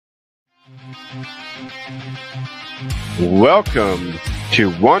Welcome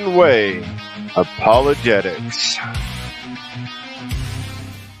to One Way Apologetics.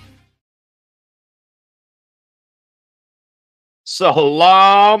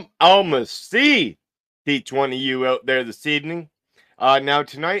 Salam al-Masih, each one of you out there this evening. Now,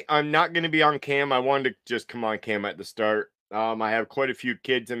 tonight, I'm not going to be on cam. I wanted to just come on cam at the start. I have quite a few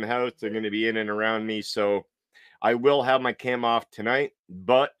kids in the house. They're going to be in and around me, so I will have my cam off tonight.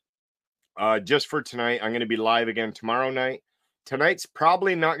 But just for tonight, I'm going to be live again tomorrow night. Tonight's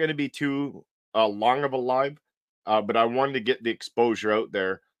probably not going to be too long of a live, but I wanted to get the exposure out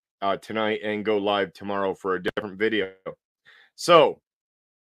there tonight and go live tomorrow for a different video. So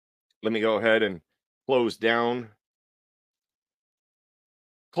let me go ahead and close down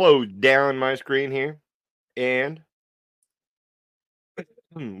my screen here, and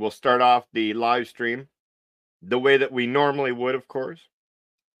we'll start off the live stream the way that we normally would, of course.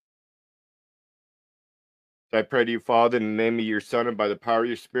 I pray to you, Father, in the name of your Son and by the power of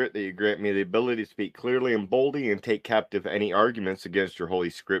your Spirit, that you grant me the ability to speak clearly and boldly and take captive any arguments against your holy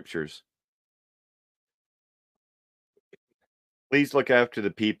scriptures. Please look after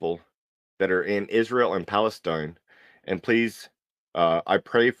the people that are in Israel and Palestine, and please, I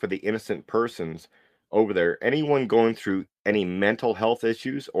pray for the innocent persons over there. Anyone going through any mental health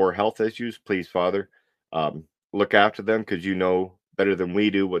issues or health issues, please, Father, look after them, because you know better than we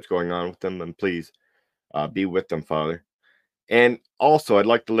do what's going on with them, and please be with them, Father. And also, I'd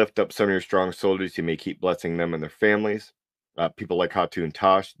like to lift up some of your strong soldiers. You may keep blessing them and their families. People like Hatun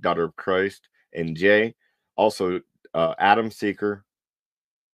Tosh, Daughter of Christ, and Jay. Also, Adam Seeker,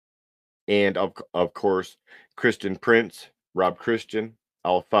 and of course, Christian Prince, Rob Christian,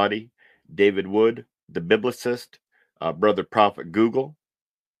 Al Fadi, David Wood, the Biblicist, Brother Prophet Google,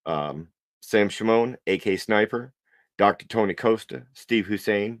 Sam Shimon, AK Sniper, Dr. Tony Costa, Steve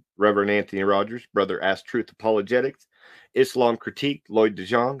Hussein, Reverend Anthony Rogers, Brother Ask Truth Apologetics, Islam Critique, Lloyd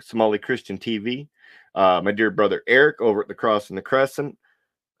DeJong, Somali Christian TV, my dear brother Eric over at the Cross and the Crescent,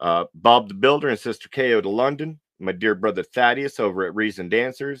 Bob the Builder and Sister KO to London, my dear brother Thaddeus over at Reason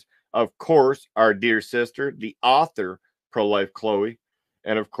Dancers, of course, our dear sister, the author, Pro-Life Chloe,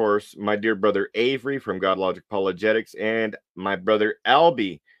 and of course, my dear brother Avery from God Logic Apologetics, and my brother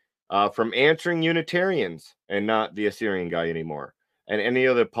Albie from Answering Unitarians, and not the Assyrian guy anymore, and any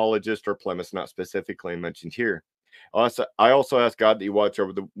other apologist or polemist not specifically mentioned here. I also ask God that you watch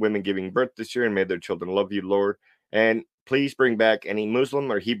over the women giving birth this year, and may their children love you, Lord. And please bring back any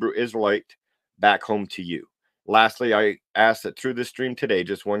Muslim or Hebrew Israelite back home to you. Lastly, I ask that through this stream today,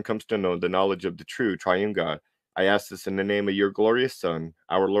 just one comes to know the knowledge of the true triune God. I ask this in the name of your glorious Son,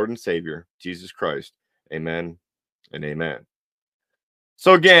 our Lord and Savior, Jesus Christ. Amen and amen.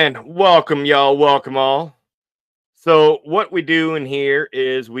 So again, welcome y'all, welcome all. So what we do in here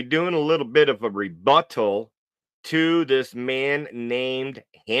is we doing a little bit of a rebuttal to this man named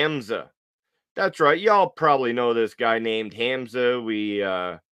Hamza. That's right, y'all probably know this guy named Hamza. We've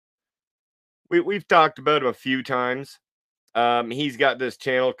talked about him a few times. He's got this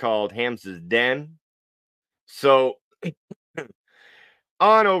channel called Hamza's Den. So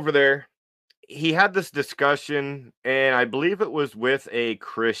on over there, he had this discussion, and I believe it was with a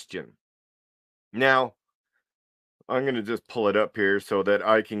Christian. Now, I'm going to just pull it up here so that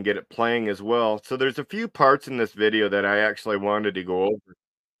I can get it playing as well. So there's a few parts in this video that I actually wanted to go over,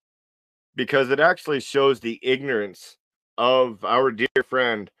 because it actually shows the ignorance of our dear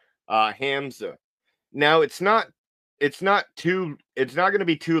friend Hamza. Now, it's not going to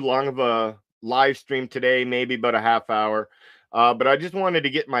be too long of a live stream today, maybe about a half hour. But I just wanted to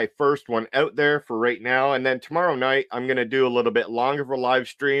get my first one out there for right now. And then tomorrow night, I'm going to do a little bit longer of a live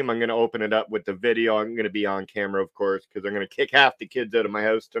stream. I'm going to open it up with the video. I'm going to be on camera, of course, because I'm going to kick half the kids out of my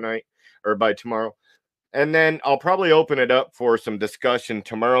house tonight or by tomorrow. And then I'll probably open it up for some discussion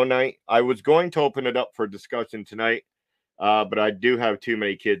tomorrow night. I was going to open it up for discussion tonight, but I do have too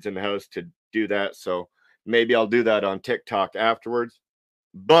many kids in the house to do that. So maybe I'll do that on TikTok afterwards.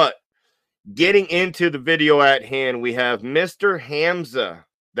 But getting into the video at hand, we have Mr. Hamza.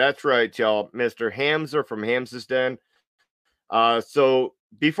 That's right, y'all. Mr. Hamza from Hamza's Den. So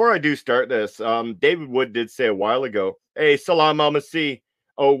before I do start this, David Wood did say a while ago, hey, Salam Al-Masih.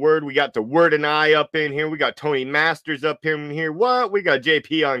 Oh, word, we got the Word and I up in here. We got Tony Masters up in here. What? We got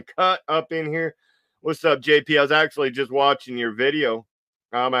JP Uncut up in here. What's up, JP? I was actually just watching your video.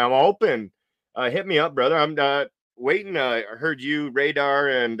 I'm open. Hit me up, brother. I'm waiting. I heard you, Radar,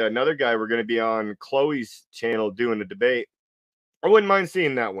 and another guy were going to be on Chloe's channel doing a debate. I wouldn't mind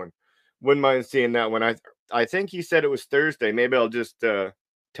seeing that one. Wouldn't mind seeing that one. I think he said it was Thursday. Maybe I'll just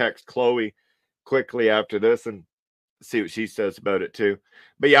text Chloe quickly after this and see what she says about it too.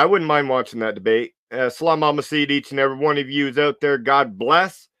 But yeah, I wouldn't mind watching that debate. Salam Almaseed, each and every one of you is out there. God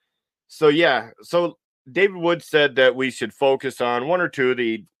bless. So yeah, so David Wood said that we should focus on one or two of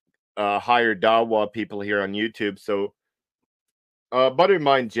the higher Dawa people here on YouTube. So buddy of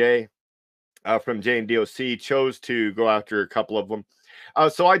mine, Jay, from J and DOC, chose to go after a couple of them.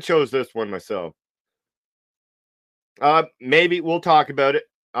 So I chose this one myself. Maybe we'll talk about it.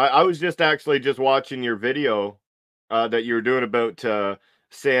 I was just actually just watching your video that you were doing about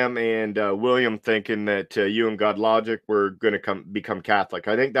Sam and William thinking that you and God Logic were going to become Catholic.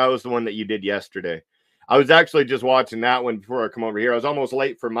 I think that was the one that you did yesterday. I was actually just watching that one before I come over here. I was almost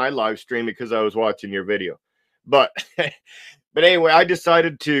late for my live stream because I was watching your video. But but anyway, I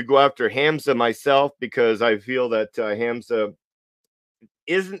decided to go after Hamza myself because I feel that Hamza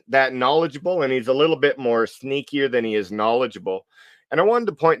isn't that knowledgeable, and he's a little bit more sneakier than he is knowledgeable. And I wanted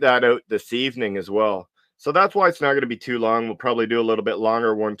to point that out this evening as well. So that's why it's not going to be too long. We'll probably do a little bit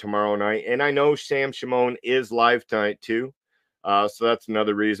longer one tomorrow night. And I know Sam Shimon is live tonight too. So that's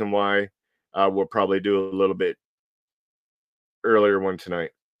another reason why we'll probably do a little bit earlier one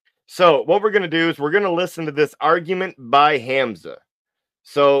tonight. So what we're going to do is we're going to listen to this argument by Hamza.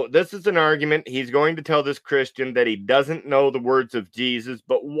 So this is an argument. He's going to tell this Christian that he doesn't know the words of Jesus,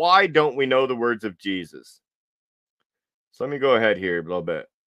 but why don't we know the words of Jesus? So let me go ahead here a little bit.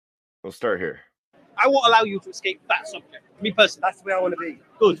 We'll start here. I won't allow you to escape that subject. Me personally. That's the way I want to be.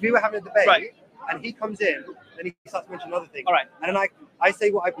 Good. We were having a debate, right, and he comes in, and he starts mentioning other things. All right. And then I say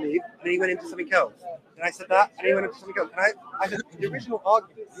what I believe, and then he went into something else. And I said that, and he went into something else. And I said the original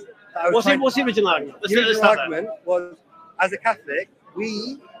argument. What's the original argument? The original argument was, as a Catholic,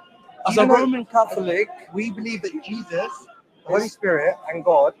 as a Roman Catholic, we believe that Jesus, the Holy Spirit, and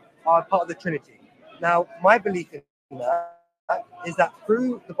God are part of the Trinity. Now, my belief in that is that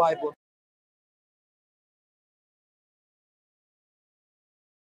through the Bible.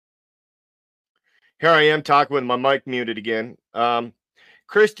 Here I am talking with my mic muted again.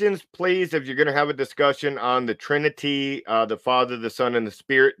 Christians, please, if you're going to have a discussion on the Trinity, the Father, the Son, and the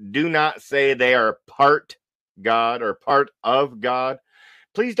Spirit, do not say they are part God or part of God.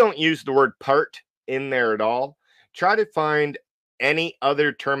 Please don't use the word part in there at all. Try to find any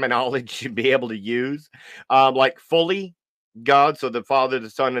other terminology you'd be able to use, like fully God. So the Father, the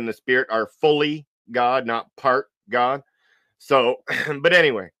Son, and the Spirit are fully God, not part God. So, but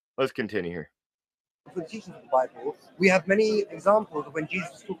anyway, let's continue here. For the teachings of the Bible, we have many examples of when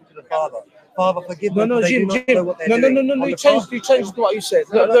Jesus was talking to the Father. Father, forgive them. No, Jim. No. You changed what you said.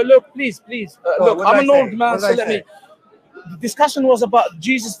 Look, please. Look, I'm an old man, so let me. The discussion was about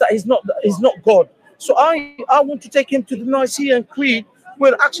Jesus, that he's not God. So I want to take him to the Nicene Creed,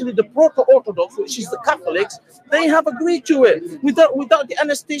 where actually the Proto-Orthodox, which is the Catholics, they have agreed to it without the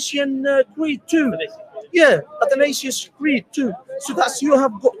Anastasian Creed too. Yeah, Athanasius Creed too. So that's, you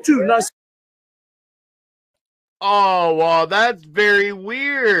have got two nice. Oh, well, that's very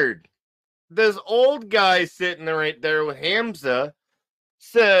weird. This old guy sitting right there with Hamza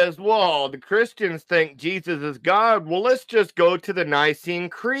says, well, the Christians think Jesus is God. Well, let's just go to the Nicene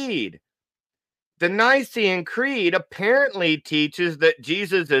Creed. The Nicene Creed apparently teaches that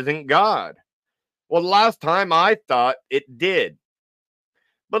Jesus isn't God. Well, the last time I thought it did.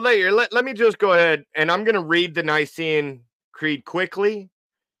 But later, let me just go ahead, and I'm going to read the Nicene Creed quickly.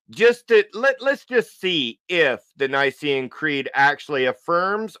 Let's just see if the Nicene Creed actually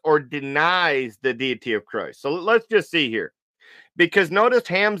affirms or denies the deity of Christ. So let's just see here. Because notice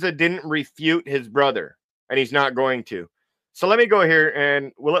Hamza didn't refute his brother, and he's not going to. So let me go here,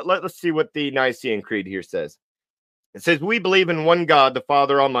 and let's see what the Nicene Creed here says. It says, we believe in one God, the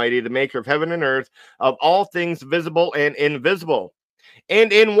Father Almighty, the maker of heaven and earth, of all things visible and invisible.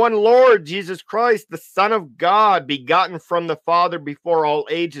 And in one Lord, Jesus Christ, the Son of God, begotten from the Father before all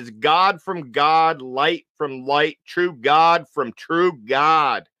ages, God from God, light from light, true God from true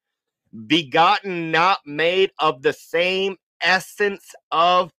God, begotten, not made, of the same essence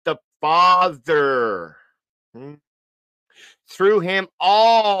of the Father. Through him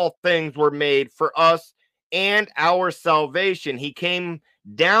all things were made for us and our salvation. He came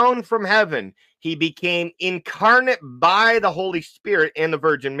down from heaven. He became incarnate by the Holy Spirit and the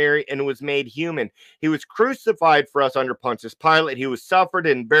Virgin Mary and was made human. He was crucified for us under Pontius Pilate. He was suffered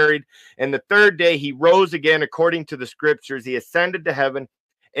and buried. And the third day he rose again according to the scriptures. He ascended to heaven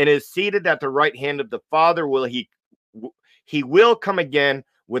and is seated at the right hand of the Father. He will come again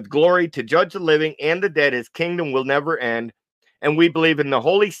with glory to judge the living and the dead. His kingdom will never end. And we believe in the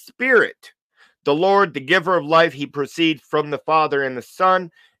Holy Spirit, the Lord, the giver of life. He proceeds from the Father and the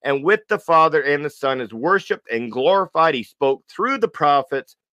Son, and with the Father and the Son is worshipped and glorified. He spoke through the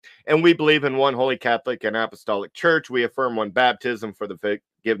prophets. And we believe in one holy Catholic and Apostolic Church. We affirm one baptism for the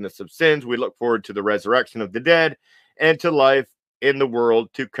forgiveness of sins. We look forward to the resurrection of the dead and to life in the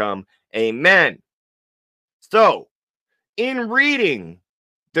world to come. Amen. So, in reading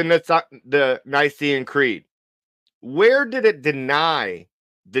the Nicene Creed, where did it deny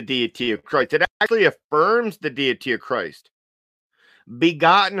the deity of Christ? It actually affirms the deity of Christ.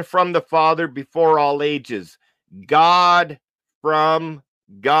 Begotten from the Father before all ages, God from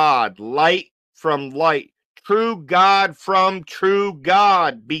God, light from light, true God from true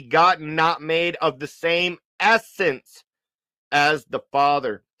God, begotten, not made, of the same essence as the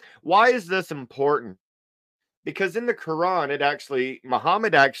Father. Why is this important? Because in the Quran,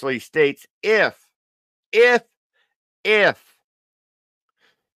 Muhammad actually states, if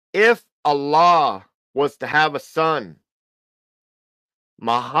Allah was to have a son,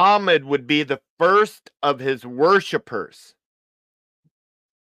 Muhammad would be the first of his worshipers.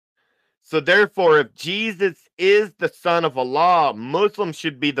 So therefore, if Jesus is the son of Allah, Muslims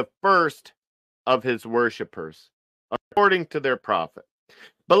should be the first of his worshipers, according to their prophet.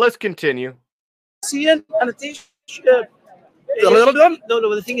 But let's continue. No, the thing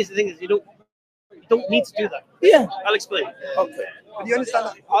is, you don't need to do that. Yeah. I'll explain. Okay. But you understand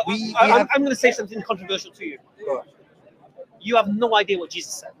that I'm going to say something controversial to you. You have no idea what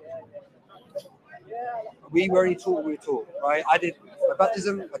Jesus said. We were only taught what we were taught, right? I did my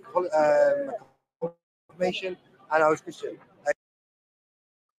baptism, my confirmation, and I was Christian.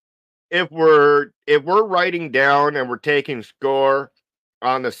 If we're writing down and we're taking score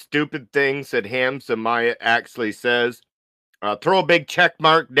on the stupid things that Hamza Maya actually says, throw a big check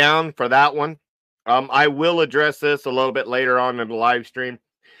mark down for that one. I will address this a little bit later on in the live stream,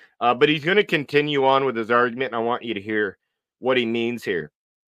 but he's going to continue on with his argument, and I want you to hear what he means here.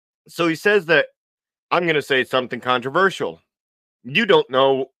 So he says that, I'm going to say something controversial. You don't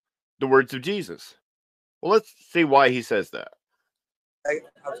know the words of Jesus. Well, let's see why he says that.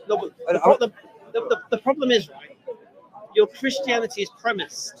 No, but the problem is, right, your Christianity is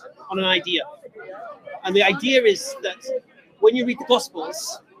premised on an idea. And the idea is that when you read the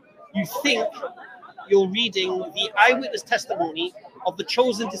Gospels, you think you're reading the eyewitness testimony of the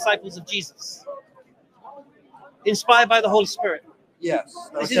chosen disciples of Jesus, inspired by the Holy Spirit. Yes.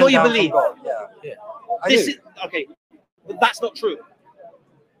 This is what you believe. Yeah. Okay, but that's not true.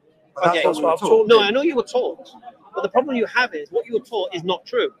 Okay. That's what I've told. No, I know you were taught, but the problem you have is what you were taught is not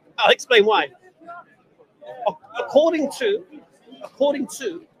true. I'll explain why. According to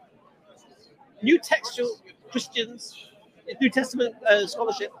New Textual Christians, New Testament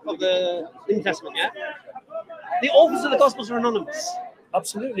scholarship of the New Testament, yeah, the authors of the Gospels are anonymous.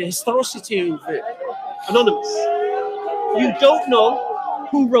 Absolutely, historicity of it. Anonymous. You don't know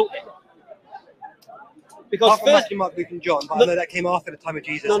who wrote it. Because first, Matthew, Mark, Luke, and John, but I know that came after the time of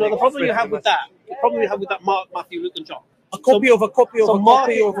Jesus. No, the problem you have with that, Mark, Matthew, Luke, and John. A copy of a copy of a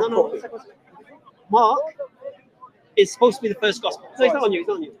copy of a copy. Mark is supposed to be the first gospel. No, it's not on you. It's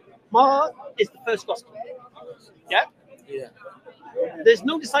not on you. Mark is the first gospel. Yeah. Yeah. There's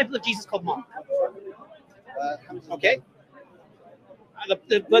no disciple of Jesus called Mark. Okay. But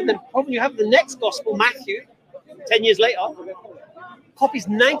the problem you have, the next gospel, Matthew, 10 years later, copies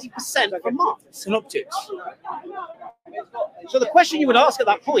 90% from Mark. Synoptics. So the question you would ask at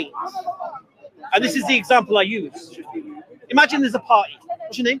that point, and this is the example I use. Imagine there's a party.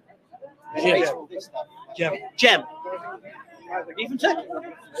 What's your name? Jem. Are you from Turkey?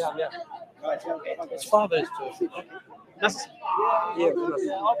 Yeah. His father is Turkish.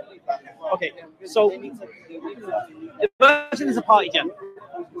 Okay, so imagine there's a party, Jem,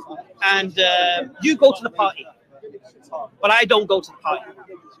 and you go to the party, but I don't go to the party.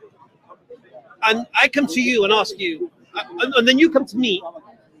 And I come to you and ask you, and then you come to me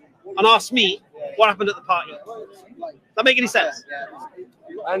and ask me what happened at the party. Does that make any sense?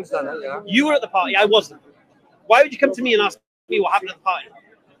 I understand that, yeah. You were at the party, I wasn't. Why would you come to me and ask me what happened at the party?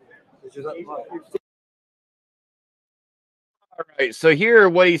 All right, so here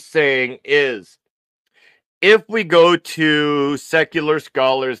what he's saying is, if we go to secular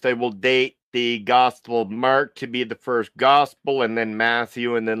scholars, they will date the Gospel of Mark to be the first gospel, and then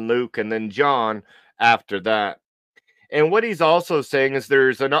Matthew, and then Luke, and then John after that. And what he's also saying is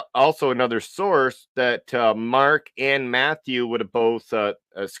there's also another source that Mark and Matthew would have both,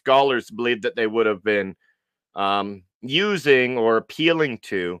 scholars believe that they would have been using or appealing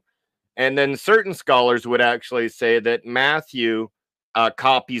to. And then certain scholars would actually say that Matthew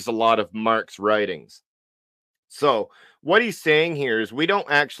copies a lot of Mark's writings. So what he's saying here is we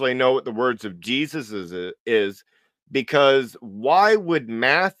don't actually know what the words of Jesus is because why would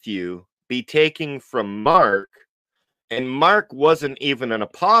Matthew be taking from Mark And Mark wasn't even an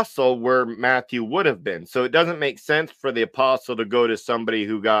apostle where Matthew would have been. So it doesn't make sense for the apostle to go to somebody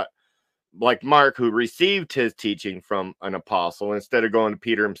who got, like Mark, who received his teaching from an apostle. Instead of going to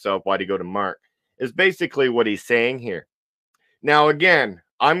Peter himself, why'd he go to Mark? Is basically what he's saying here. Now, again,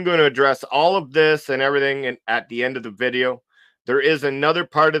 I'm going to address all of this and everything at the end of the video. There is another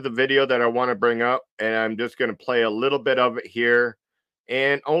part of the video that I want to bring up, and I'm just going to play a little bit of it here.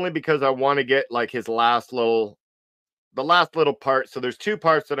 And only because I want to get like the last little part. So there's two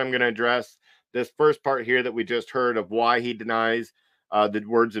parts that I'm going to address. This first part here that we just heard of why he denies the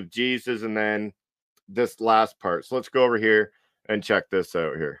words of Jesus, and then this last part. So let's go over here and check this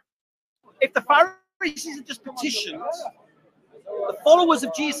out here. If the Pharisees had just petitioned the followers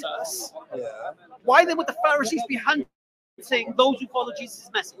of Jesus, why then would the Pharisees be hunting those who follow Jesus'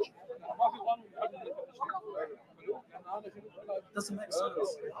 message? Doesn't make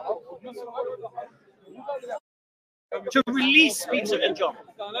sense. To release Peter and John,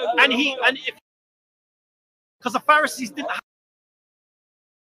 because the Pharisees didn't have,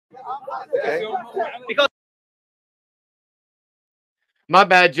 because my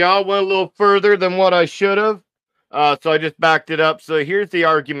bad, y'all. Went a little further than what I should have, so I just backed it up. So here's the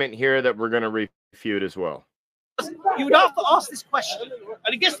argument here that we're going to refute as well. You would have to ask this question,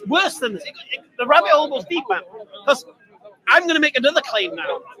 and it gets worse than this. The rabbit hole goes deep, man. Because I'm going to make another claim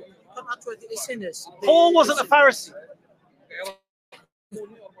now. Paul wasn't a Pharisee.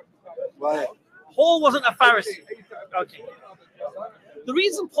 Paul wasn't a Pharisee. Okay. The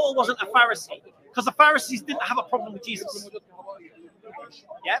reason Paul wasn't a Pharisee, because the Pharisees didn't have a problem with Jesus.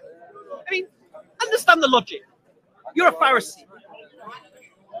 Yeah? I mean, understand the logic. You're a Pharisee.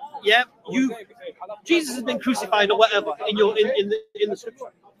 Yeah? Jesus has been crucified or whatever in the scripture.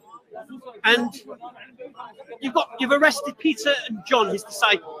 And you've arrested Peter and John, his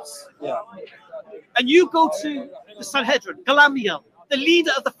disciples. Yeah. And you go to the Sanhedrin, Gamaliel, the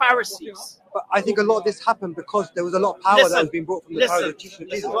leader of the Pharisees. But I think a lot of this happened because there was a lot of power that was being brought from the power of teaching.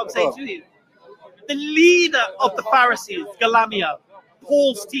 This is what I'm saying to you. The leader of the Pharisees, Gamaliel,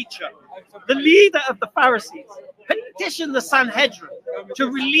 Paul's teacher, the leader of the Pharisees, petitioned the Sanhedrin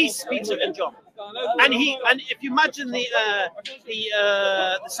to release Peter and John. And if you imagine the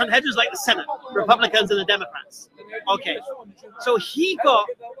Sanhedrin is like the Senate, Republicans and the Democrats. Okay, so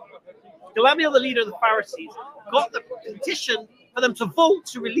Gamaliel, the leader of the Pharisees, got the petition for them to vote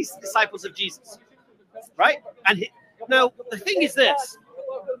to release the disciples of Jesus, right? And now the thing is this: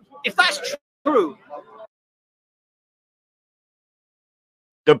 if that's true,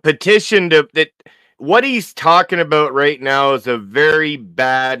 the petition what he's talking about right now is a very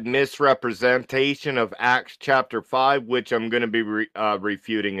bad misrepresentation of Acts chapter 5, which I'm going to be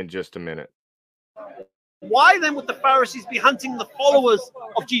refuting in just a minute. Why then would the Pharisees be hunting the followers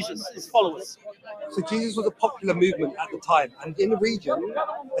of Jesus, his followers? So Jesus was a popular movement at the time, and in the region,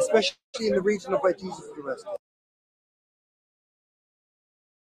 especially in the region of where Jesus was arrested.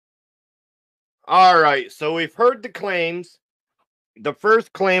 All right, so we've heard the claims. The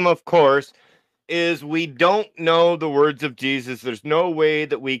first claim, of course, is we don't know the words of Jesus. There's no way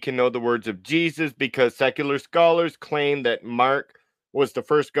that we can know the words of Jesus because secular scholars claim that Mark was the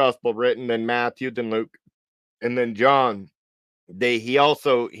first gospel written, then Matthew, then Luke, and then John.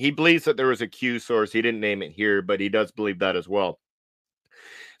 He believes that there was a Q source. He didn't name it here, but he does believe that as well.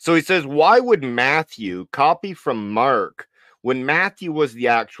 So he says, why would Matthew copy from Mark when Matthew was the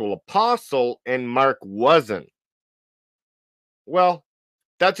actual apostle and Mark wasn't? Well,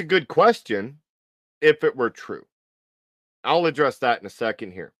 that's a good question if it were true. I'll address that in a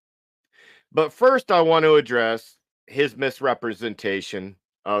second here. But first, I want to address his misrepresentation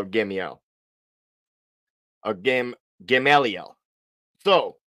of Gamaliel.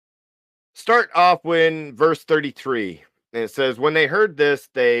 So, start off when verse 33. And it says, when they heard this,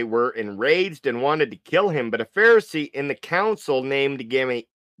 they were enraged and wanted to kill him. But a Pharisee in the council named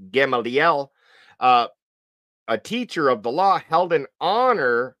Gamaliel, a teacher of the law, held in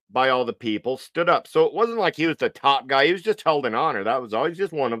honor by all the people, stood up. So it wasn't like he was the top guy. He was just held in honor. That was always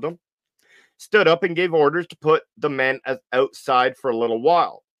just one of them. Stood up and gave orders to put the men outside for a little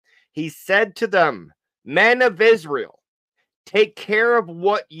while. He said to them, men of Israel, take care of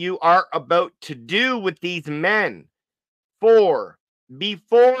what you are about to do with these men. For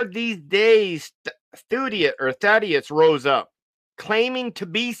before these days, Thaddeus rose up, claiming to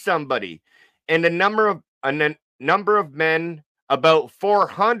be somebody, and a number of men, about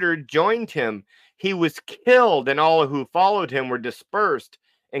 400, joined him. He was killed, and all who followed him were dispersed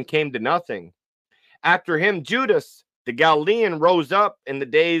and came to nothing. After him, Judas the Galilean rose up in the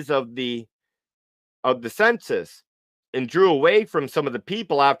days of the census and drew away from some of the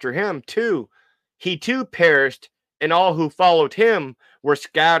people after him too. He too perished, and all who followed him were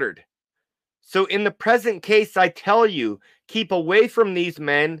scattered. So in the present case, I tell you, keep away from these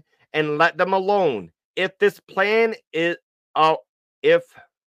men and let them alone. If this plan is, if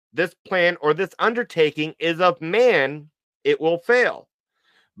this plan or this undertaking is of man, it will fail.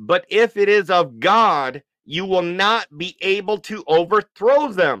 But if it is of God, you will not be able to overthrow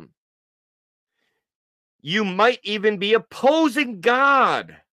them. You might even be opposing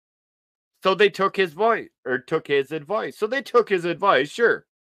God. So they took his voice, or took his advice. So they took his advice, sure.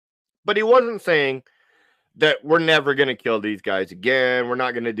 But he wasn't saying that we're never going to kill these guys again. We're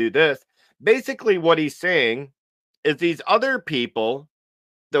not going to do this. Basically, what he's saying is these other people,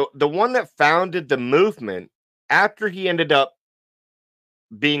 the one that founded the movement, after he ended up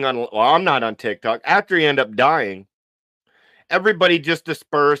being on, well, I'm not on TikTok, after he ended up dying, everybody just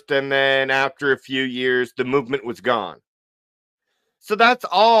dispersed. And then after a few years, the movement was gone. So that's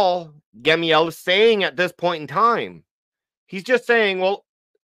all Gemiel is saying at this point in time. He's just saying, well,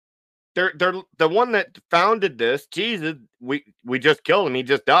 they're the one that founded this, Jesus, we just killed him. He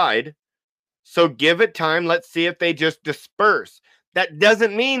just died. So give it time. Let's see if they just disperse. That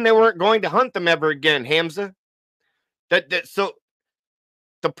doesn't mean they weren't going to hunt them ever again, Hamza. So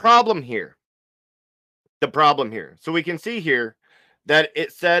the problem here. So we can see here that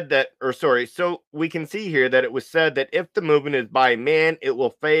it said that, or sorry, so we can see here that it was said that if the movement is by man, it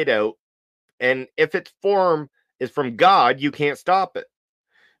will fade out. And if its form is from God, you can't stop it.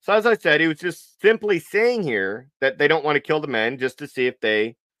 So as I said, he was just simply saying here that they don't want to kill the men just to see if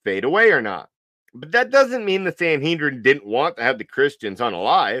they fade away or not. But that doesn't mean the Sanhedrin didn't want to have the Christians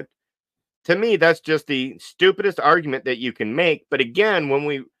unalived. To me, that's just the stupidest argument that you can make. But again, when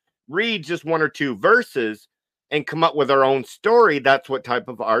we read just one or two verses and come up with our own story, that's what type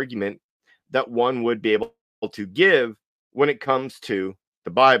of argument that one would be able to give when it comes to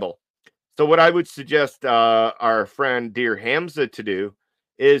the Bible. So what I would suggest our friend dear Hamza to do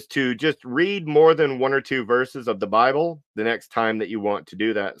is to just read more than one or two verses of the Bible the next time that you want to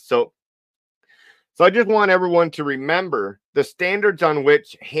do that. So I just want everyone to remember the standards on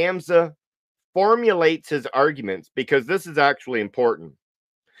which Hamza formulates his arguments, because this is actually important.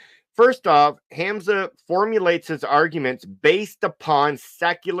 First off, Hamza formulates his arguments based upon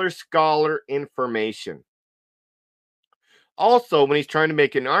secular scholar information. Also, when he's trying to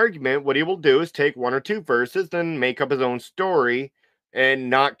make an argument, what he will do is take one or two verses and make up his own story and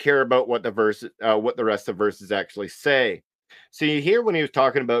not care about what the rest of the verses actually say. So you hear when he was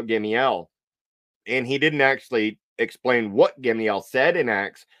talking about Gemiel, and he didn't actually explain what Gemiel said in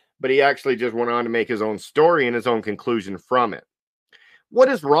Acts, but he actually just went on to make his own story and his own conclusion from it. What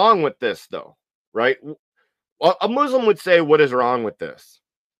is wrong with this, though? Right? Well, a Muslim would say, what is wrong with this?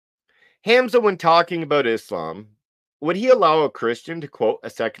 Hamza, when talking about Islam, would he allow a Christian to quote a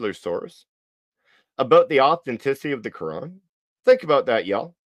secular source about the authenticity of the Quran? Think about that,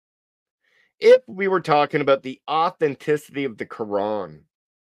 y'all. If we were talking about the authenticity of the Quran,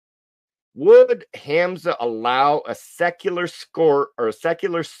 would Hamza allow a secular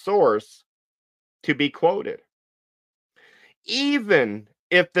source to be quoted? Even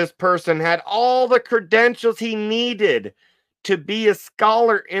if this person had all the credentials he needed to be a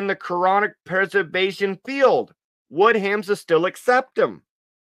scholar in the Quranic preservation field, would Hamza still accept him?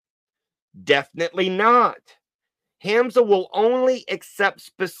 Definitely not. Hamza will only accept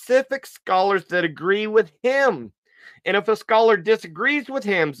specific scholars that agree with him. And if a scholar disagrees with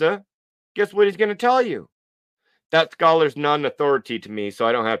Hamza, guess what he's going to tell you? That scholar's not an authority to me, so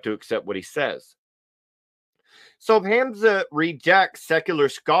I don't have to accept what he says. So if Hamza rejects secular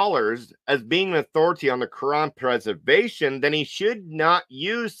scholars as being an authority on the Quran preservation, then he should not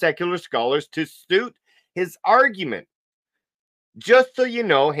use secular scholars to suit his argument. Just so you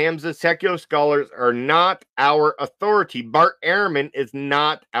know, Hamza's secular scholars are not our authority. Bart Ehrman is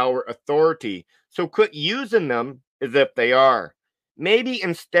not our authority. So quit using them as if they are. Maybe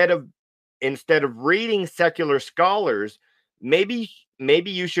instead of reading secular scholars, maybe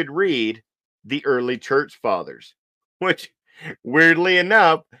you should read the early church fathers, which weirdly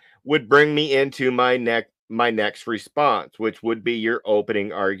enough would bring me into my next response, which would be your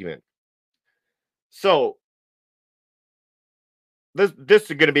opening argument. So this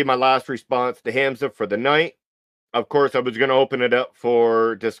is going to be my last response to Hamza for the night. Of course, I was going to open it up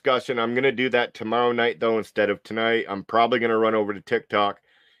for discussion. I'm going to do that tomorrow night, though, instead of tonight. I'm probably going to run over to TikTok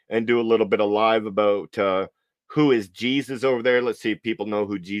and do a little bit of live about who is Jesus over there. Let's see if people know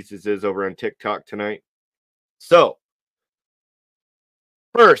who Jesus is over on TikTok tonight. So,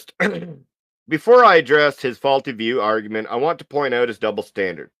 first, before I address his faulty view argument, I want to point out his double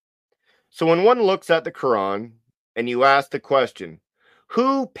standard. So when one looks at the Quran and you ask the question,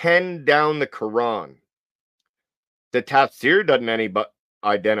 who penned down the Quran? The tafsir doesn't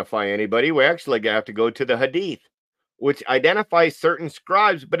identify anybody. We actually have to go to the hadith, which identifies certain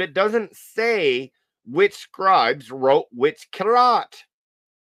scribes, but it doesn't say which scribes wrote which qiraat,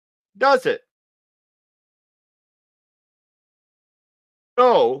 does it?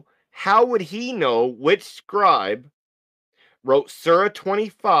 So, how would he know which scribe wrote Surah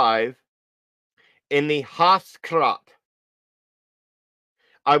 25 in the Hafs qiraat?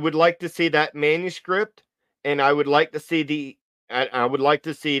 I would like to see that manuscript, and I would like to see the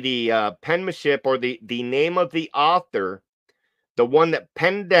penmanship, or the name of the author, the one that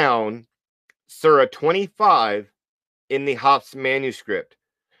penned down Surah 25 in the Hafs manuscript.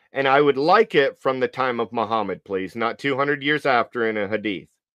 And I would like it from the time of Muhammad, please, not 200 years after in a hadith.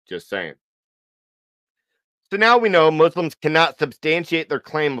 Just saying. So now we know Muslims cannot substantiate their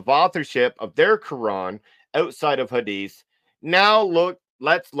claim of authorship of their Quran outside of hadith. Now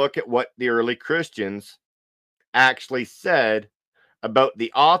let's look at what the early Christians actually said about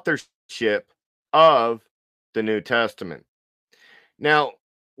the authorship of the New Testament. Now,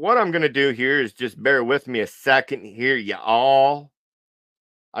 what I'm going to do here is just bear with me a second here, y'all.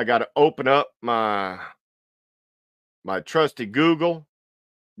 I got to open up my trusty Google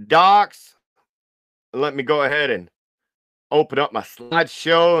Docs. Let me go ahead and open up my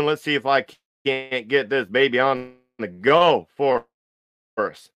slideshow, and let's see if I can't get this baby on the go for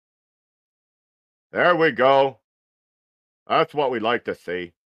us. There we go. That's what we like to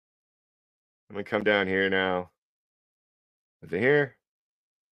see. Let me come down here now. Is it here?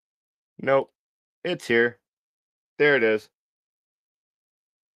 Nope. It's here. There it is.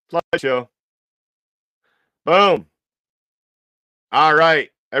 Slideshow. Boom. All right.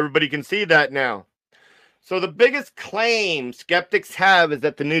 Everybody can see that now. So the biggest claim skeptics have is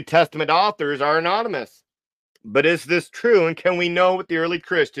that the New Testament authors are anonymous. But is this true, and can we know what the early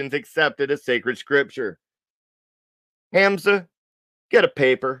Christians accepted as sacred scripture? Hamza, get a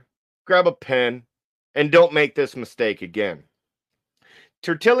paper, grab a pen, and don't make this mistake again.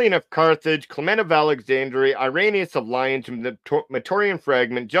 Tertullian of Carthage, Clement of Alexandria, Irenaeus of Lyons, the Matorian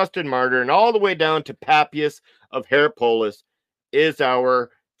Fragment, Justin Martyr, and all the way down to Papias of Hierapolis is our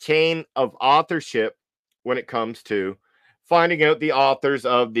chain of authorship when it comes to finding out the authors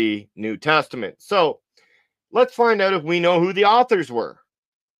of the New Testament. So let's find out if we know who the authors were.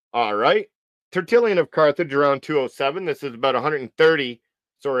 All right. Tertullian of Carthage around 207. This is about 170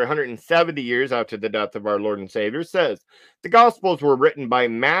 years after the death of our Lord and Savior, says the Gospels were written by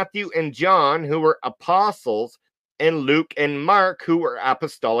Matthew and John, who were apostles, and Luke and Mark, who were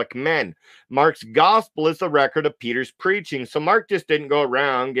apostolic men. Mark's Gospel is the record of Peter's preaching. So Mark just didn't go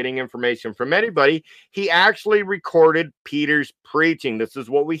around getting information from anybody. He actually recorded Peter's preaching. This is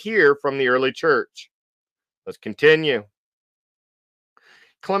what we hear from the early church. Let's continue.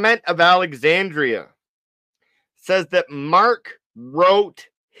 Clement of Alexandria says that Mark wrote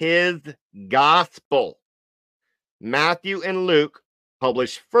his gospel. Matthew and Luke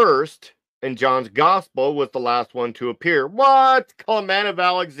published first, and John's gospel was the last one to appear. What? Clement of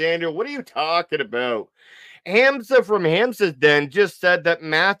Alexandria? What are you talking about? Hamza from Hamza's Den just said that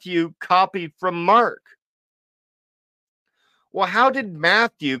Matthew copied from Mark. Well, how did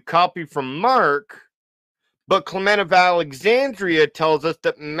Matthew copy from Mark? But Clement of Alexandria tells us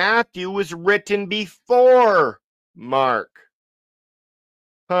that Matthew was written before Mark.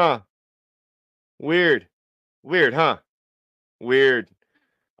 Huh. Weird. Weird, huh? Weird.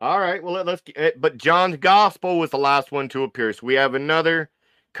 All right, well, but John's gospel was the last one to appear. So we have another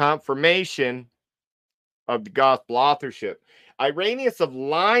confirmation of the gospel authorship. Irenaeus of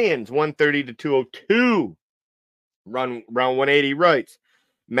Lyons, 130 to 202, around 180, writes,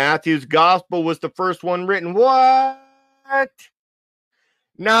 Matthew's gospel was the first one written. What?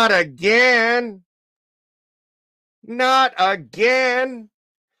 Not again. Not again.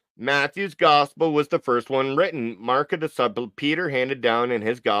 Matthew's gospel was the first one written. Mark, a disciple of Peter, handed down in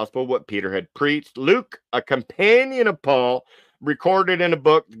his gospel what Peter had preached. Luke, a companion of Paul, recorded in a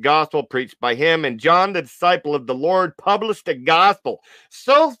book the gospel preached by him. And John, the disciple of the Lord, published a gospel.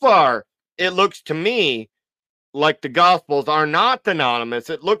 So far, it looks to me like the Gospels are not anonymous.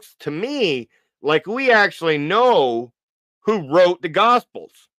 It looks to me like we actually know who wrote the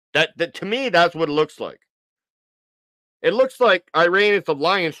Gospels. That to me, that's what it looks like. It looks like Irenaeus of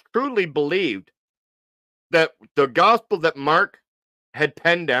Lyons truly believed that the Gospel that Mark had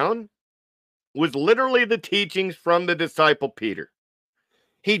penned down was literally the teachings from the disciple Peter.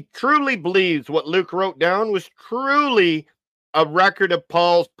 He truly believes what Luke wrote down was truly a record of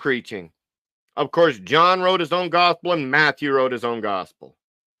Paul's preaching. Of course, John wrote his own gospel and Matthew wrote his own gospel.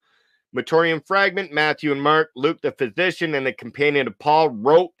 Matorian Fragment, Matthew and Mark, Luke the physician and the companion of Paul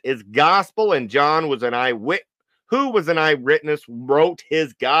wrote his gospel, and John was an eyewitness who was an eyewitness, wrote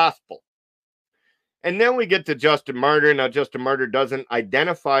his gospel. And then we get to Justin Martyr. Now, Justin Martyr doesn't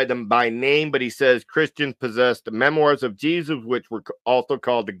identify them by name, but he says Christians possessed the memoirs of Jesus, which were also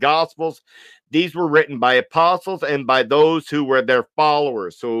called the Gospels. These were written by apostles and by those who were their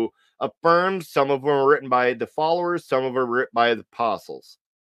followers. So affirms some of them were written by the followers, some of them were written by the apostles.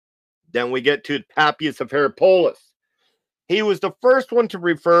 Then we get to Papias of Hierapolis. He was the first one to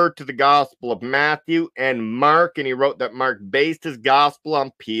refer to the Gospel of Matthew and Mark, and he wrote that Mark based his Gospel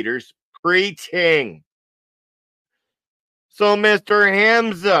on Peter's preaching. So, Mr.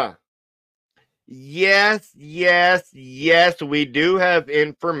 Hamza, yes, we do have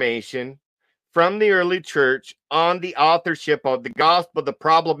information from the early church on the authorship of the gospel. The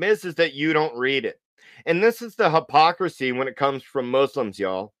problem is that you don't read it. And this is the hypocrisy when it comes from Muslims,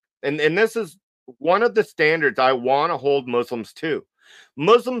 y'all. And this is one of the standards I want to hold Muslims to.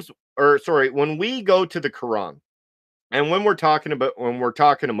 When we go to the Quran, and when we're talking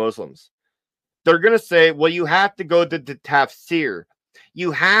to Muslims, they're going to say, well, you have to go to the tafsir.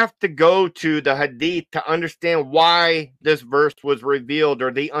 You have to go to the hadith to understand why this verse was revealed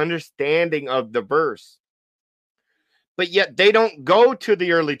or the understanding of the verse. But yet they don't go to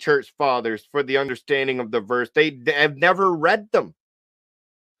the early church fathers for the understanding of the verse. They have never read them.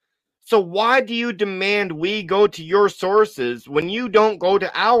 So why do you demand we go to your sources when you don't go to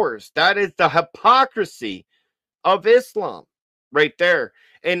ours? That is the hypocrisy of Islam right there.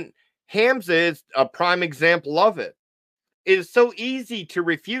 And Hamza is a prime example of it. It is so easy to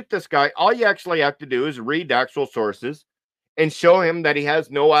refute this guy. All you actually have to do is read the actual sources and show him that he has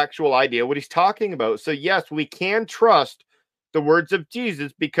no actual idea what he's talking about. So yes, we can trust the words of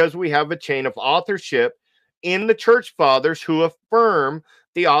Jesus because we have a chain of authorship in the church fathers who affirm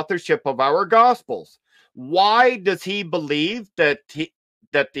the authorship of our gospels. Why does he believe that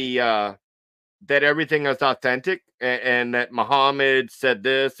everything is authentic and that Muhammad said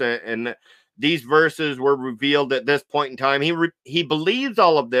this and these verses were revealed at this point in time? He believes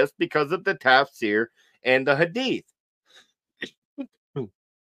all of this because of the tafsir and the hadith.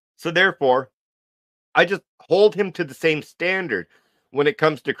 So therefore, I just hold him to the same standard when it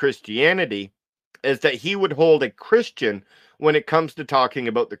comes to Christianity as that he would hold a Christian when it comes to talking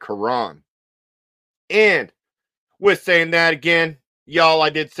about the Quran. And with saying that again, y'all, I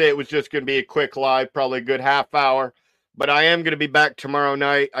did say it was just going to be a quick live, probably a good half hour, but I am going to be back tomorrow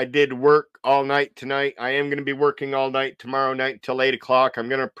night. I did work all night tonight. I am going to be working all night tomorrow night until 8 o'clock. I'm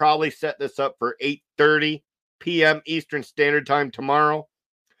going to probably set this up for 8:30 p.m. Eastern Standard Time tomorrow.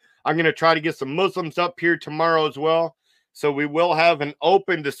 I'm going to try to get some Muslims up here tomorrow as well. So we will have an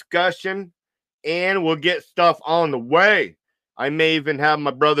open discussion and we'll get stuff on the way. I may even have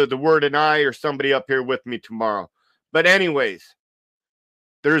my brother, the Word and I, or somebody up here with me tomorrow. But anyways,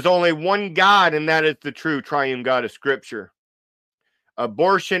 there's only one God, and that is the true triune God of Scripture.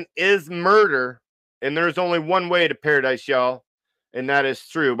 Abortion is murder, and there's only one way to paradise, y'all, and that is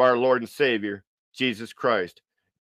through our Lord and Savior, Jesus Christ.